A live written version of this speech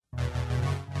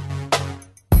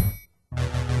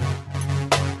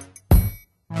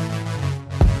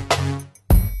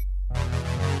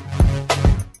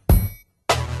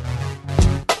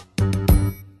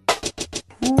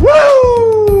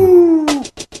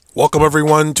Welcome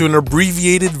everyone to an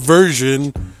abbreviated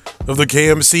version of the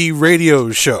KMC radio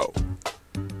show.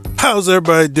 How's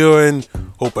everybody doing?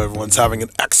 Hope everyone's having an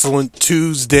excellent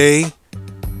Tuesday.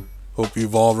 Hope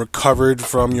you've all recovered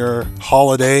from your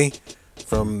holiday,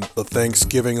 from the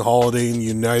Thanksgiving holiday in the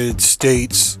United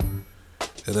States.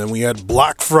 And then we had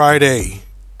Black Friday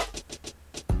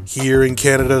here in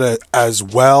Canada as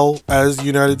well as the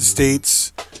United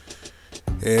States.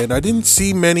 And I didn't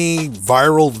see many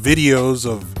viral videos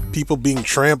of people being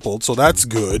trampled, so that's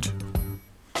good.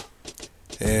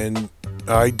 And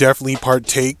I definitely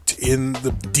partaked in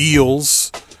the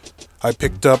deals. I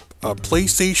picked up a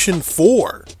PlayStation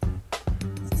 4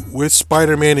 with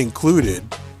Spider-Man included.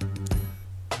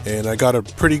 And I got a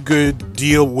pretty good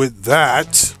deal with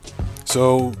that.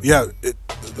 So, yeah,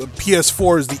 the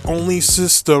PS4 is the only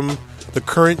system, the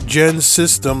current gen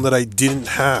system that I didn't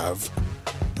have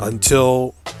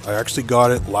until I actually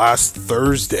got it last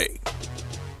Thursday.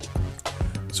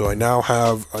 So I now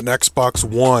have an Xbox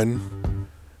One,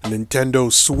 a Nintendo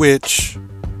Switch,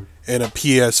 and a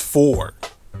PS4.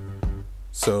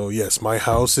 So yes, my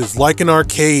house is like an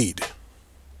arcade.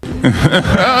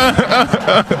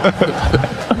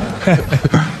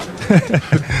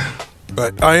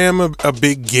 But I am a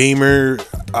big gamer.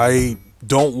 I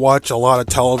don't watch a lot of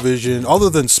television other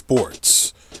than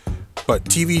sports. But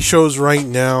TV shows right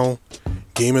now,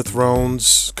 Game of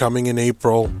Thrones coming in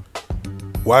April,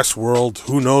 Westworld,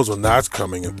 who knows when that's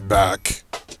coming back.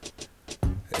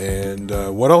 And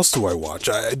what else do I watch?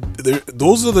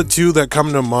 Those are the two that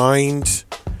come to mind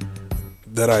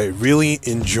that I really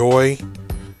enjoy.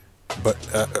 But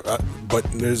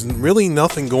there's really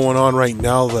nothing going on right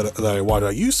now that I watch.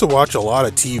 I used to watch a lot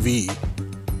of TV,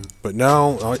 but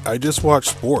now I just watch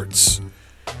sports.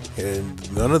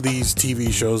 And none of these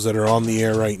TV shows that are on the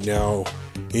air right now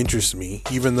interest me,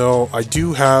 even though I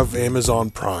do have Amazon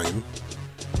Prime,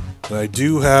 and I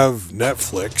do have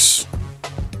Netflix,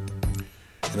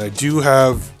 and I do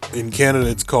have, in Canada,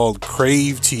 it's called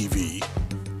Crave TV.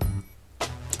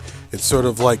 It's sort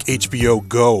of like HBO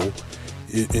Go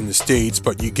in the States,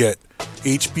 but you get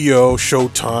HBO,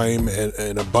 Showtime,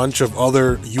 and a bunch of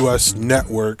other US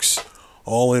networks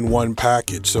all in one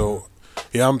package. So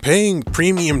yeah, I'm paying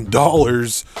premium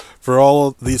dollars for all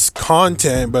of this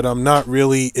content, but I'm not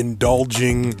really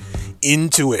indulging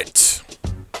into it.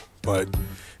 But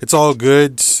it's all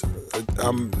good.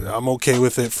 I'm okay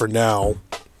with it for now.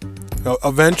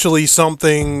 Eventually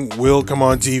something will come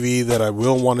on TV that I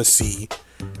will want to see,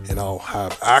 and I'll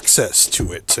have access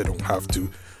to it. I don't have to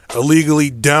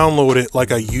illegally download it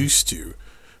like I used to.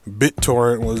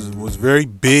 BitTorrent was very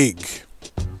big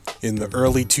in the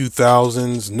early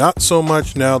 2000s. Not so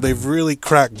much now. They've really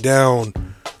cracked down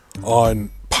on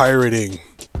pirating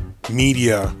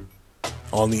media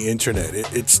on the internet.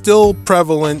 It's still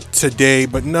prevalent today,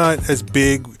 but not as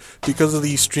big because of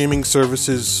these streaming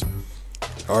services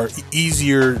are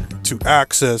easier to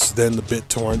access than the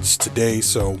BitTorrents today.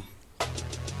 So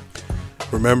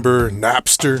remember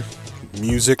Napster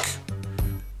music?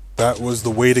 That was the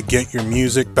way to get your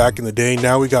music back in the day.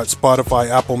 Now we got Spotify,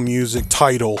 Apple Music,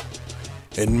 Tidal,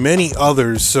 and many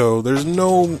others. So there's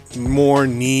no more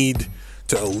need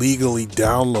to illegally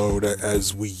download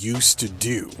as we used to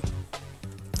do.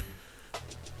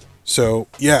 So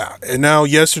yeah, and now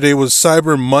yesterday was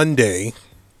Cyber Monday.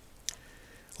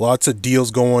 Lots of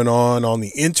deals going on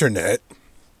the internet.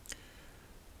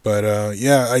 But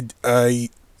yeah, I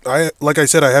like I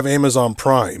said, I have Amazon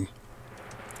Prime.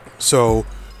 So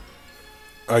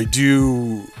I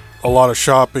do a lot of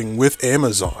shopping with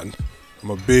Amazon. I'm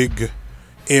a big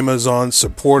Amazon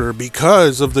supporter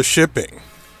because of the shipping.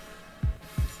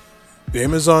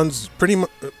 Amazon's pretty much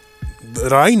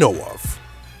that I know of.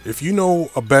 If you know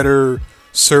a better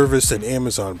service than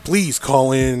Amazon, please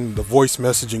call in the voice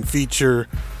messaging feature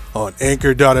on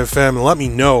Anchor.fm and let me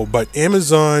know. But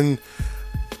Amazon,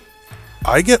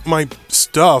 I get my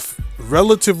stuff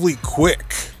relatively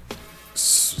quick.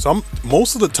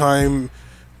 Most of the time,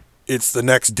 it's the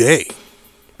next day.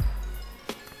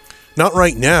 Not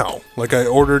right now. Like I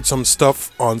ordered some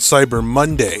stuff on Cyber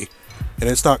Monday, and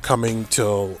it's not coming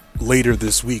till later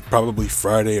this week, probably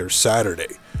Friday or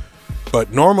Saturday.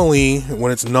 But normally,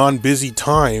 when it's non-busy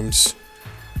times,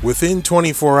 within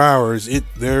 24 hours,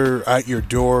 they're at your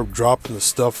door dropping the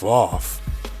stuff off.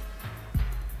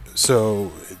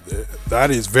 So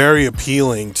that is very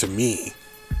appealing to me.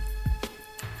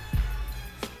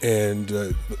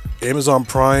 And Amazon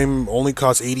Prime only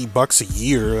costs $80 a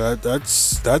year.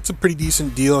 That's a pretty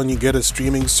decent deal, and you get a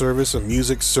streaming service, a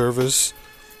music service.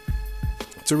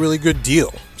 It's a really good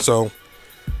deal. So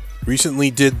recently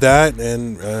did that,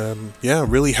 and yeah,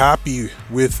 really happy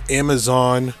with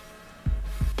Amazon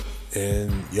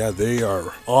And yeah, they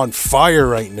are on fire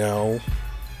right now.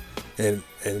 And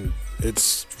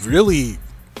it's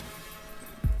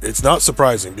not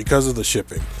surprising because of the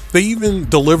shipping. They even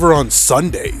deliver on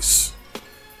Sundays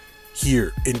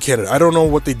here in Canada. I don't know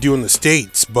what they do in the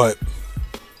States, but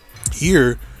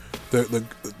here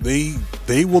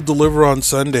they will deliver on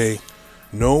Sunday,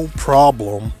 no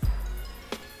problem.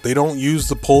 They don't use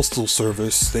the postal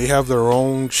service. They have their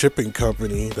own shipping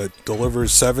company that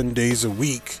delivers 7 days a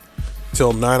week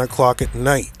till 9 o'clock at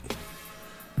night.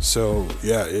 So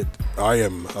yeah, I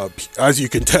am, as you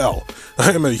can tell,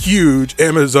 I am a huge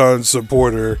Amazon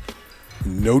supporter,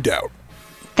 no doubt.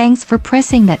 Thanks for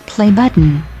pressing that play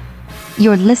button.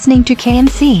 You're listening to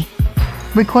KMC.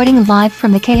 Recording live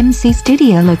from the KMC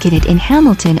studio located in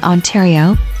Hamilton,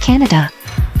 Ontario, Canada.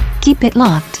 Keep it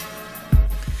locked.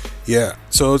 Yeah,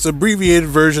 so it's an abbreviated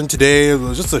version today. It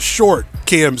was just a short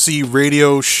KMC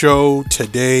radio show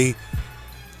today.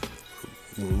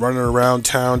 Running around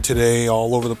town today,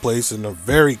 all over the place in a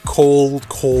very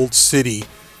cold city.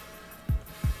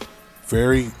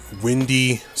 Very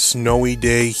windy, snowy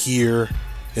day here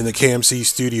in the KMC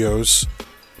studios.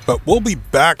 But we'll be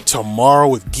back tomorrow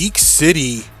with Geek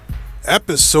City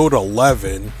episode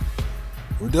 11.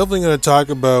 We're definitely going to talk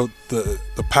about the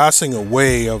passing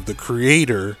away of the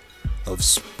creator of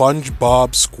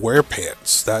SpongeBob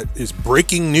SquarePants. That is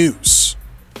breaking news.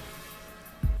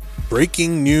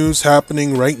 Breaking news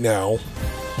happening right now.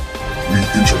 We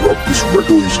interrupt this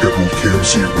regularly scheduled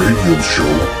KMC radio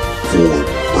show for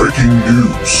breaking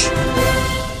news.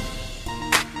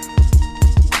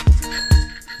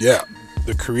 Yeah,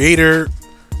 the creator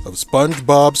of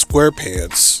SpongeBob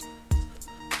SquarePants,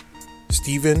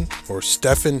 Stephen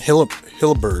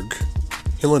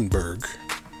Hillenburg,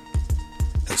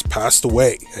 has passed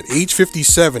away at age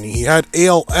 57. He had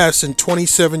ALS in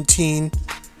 2017,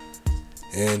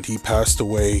 and he passed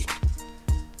away.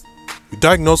 He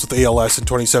diagnosed with ALS in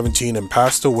 2017 and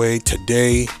passed away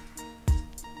today,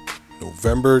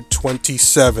 November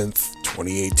 27th,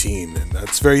 2018. And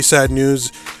that's very sad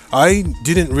news. I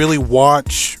didn't really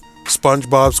watch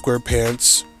SpongeBob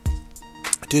SquarePants.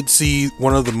 I did see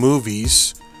one of the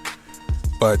movies,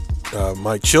 but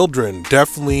my children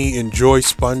definitely enjoy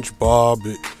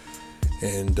SpongeBob.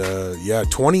 And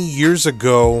 20 years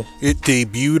ago, it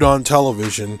debuted on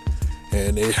television,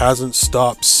 and it hasn't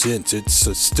stopped since. It's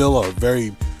still a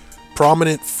very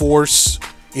prominent force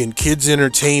in kids'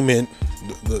 entertainment.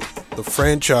 The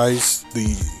franchise,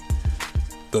 the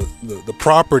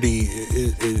property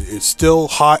is still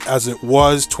hot as it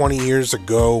was 20 years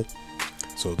ago.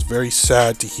 So it's very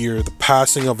sad to hear the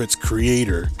passing of its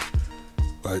creator.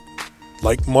 But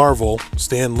like Marvel,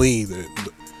 Stan Lee,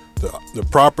 the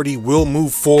property will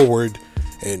move forward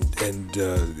and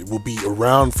it will be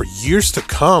around for years to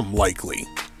come, likely.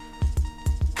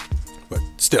 But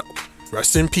still,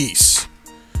 rest in peace,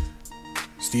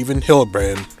 Stephen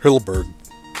Hillenburg,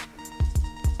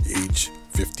 age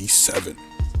 57.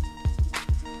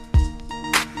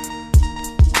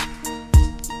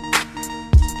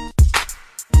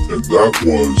 And that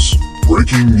was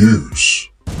breaking news.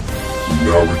 We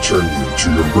now return you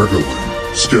to your regularly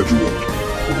scheduled program.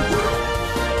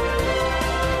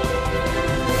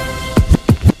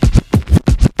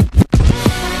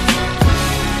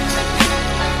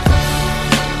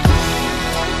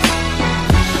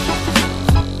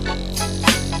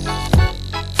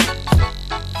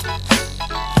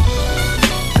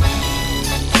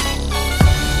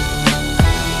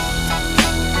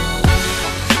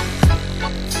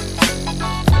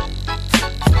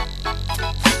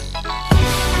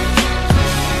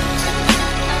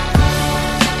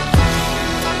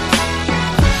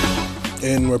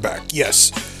 And we're back.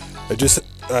 Yes,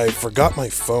 I forgot my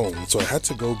phone, so I had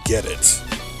to go get it.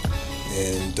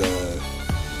 And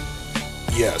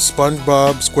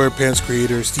SpongeBob SquarePants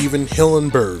creator Stephen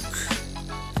Hillenburg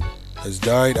has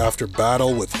died after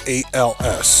battle with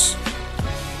ALS,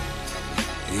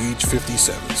 age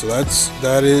 57. So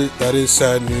that is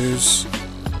sad news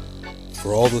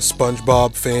for all the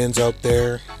SpongeBob fans out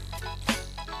there.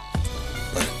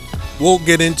 But we'll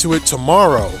get into it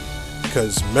tomorrow,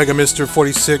 because Mega Mr.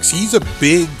 46, he's a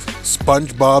big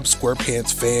SpongeBob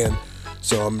SquarePants fan,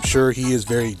 so I'm sure he is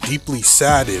very deeply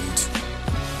saddened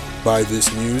by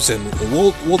this news, and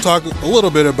we'll talk a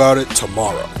little bit about it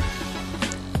tomorrow.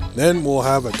 Then we'll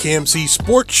have a KMC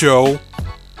sports show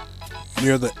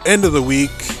near the end of the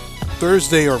week,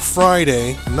 Thursday or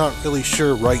Friday, I'm not really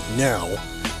sure right now,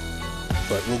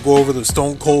 but we'll go over the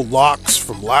Stone Cold Locks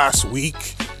from last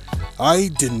week. I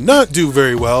did not do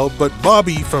very well, but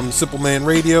Bobby from Simple Man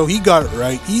Radio, he got it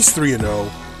right. He's 3-0.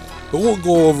 But we'll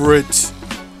go over it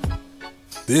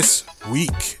this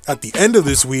week, at the end of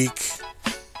this week,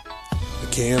 the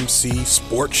KMC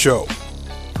Sports Show.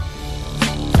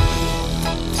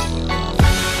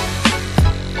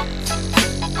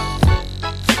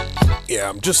 Yeah,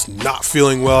 I'm just not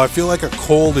feeling well. I feel like a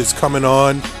cold is coming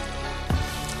on.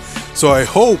 So I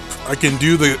hope I can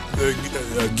do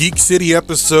the Geek City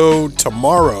episode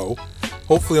tomorrow.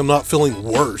 Hopefully I'm not feeling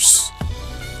worse.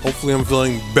 Hopefully I'm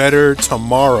feeling better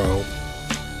tomorrow.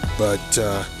 But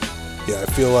yeah, I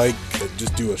feel like I'll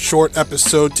just do a short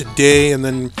episode today, and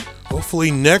then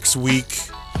hopefully next week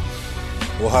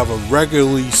we'll have a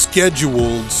regularly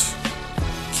scheduled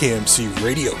KMC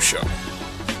radio show.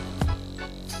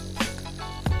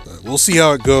 We'll see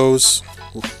how it goes.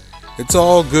 It's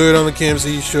all good on the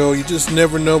KMC show. You just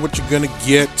never know what you're going to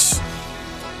get.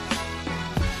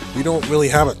 We don't really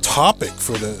have a topic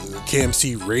for the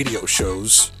KMC radio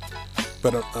shows,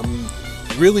 but I'm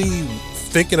really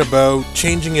thinking about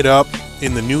changing it up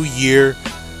in the new year,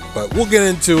 but we'll get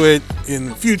into it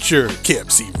in future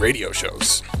KMC radio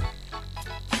shows.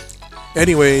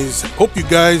 Anyways, hope you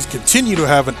guys continue to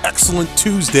have an excellent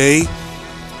Tuesday.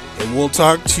 And we'll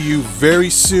talk to you very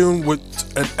soon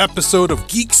with an episode of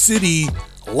Geek City,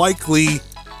 likely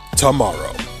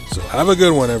tomorrow. So have a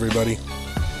good one, everybody.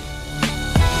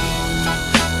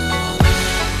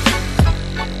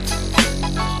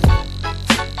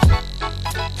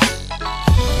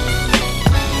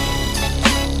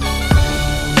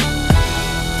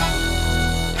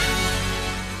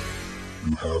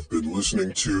 You have been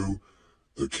listening to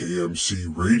the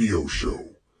KMC Radio Show,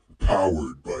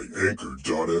 powered by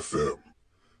Anchor.fm.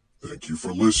 Thank you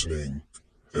for listening,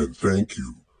 and thank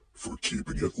you for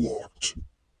keeping it locked.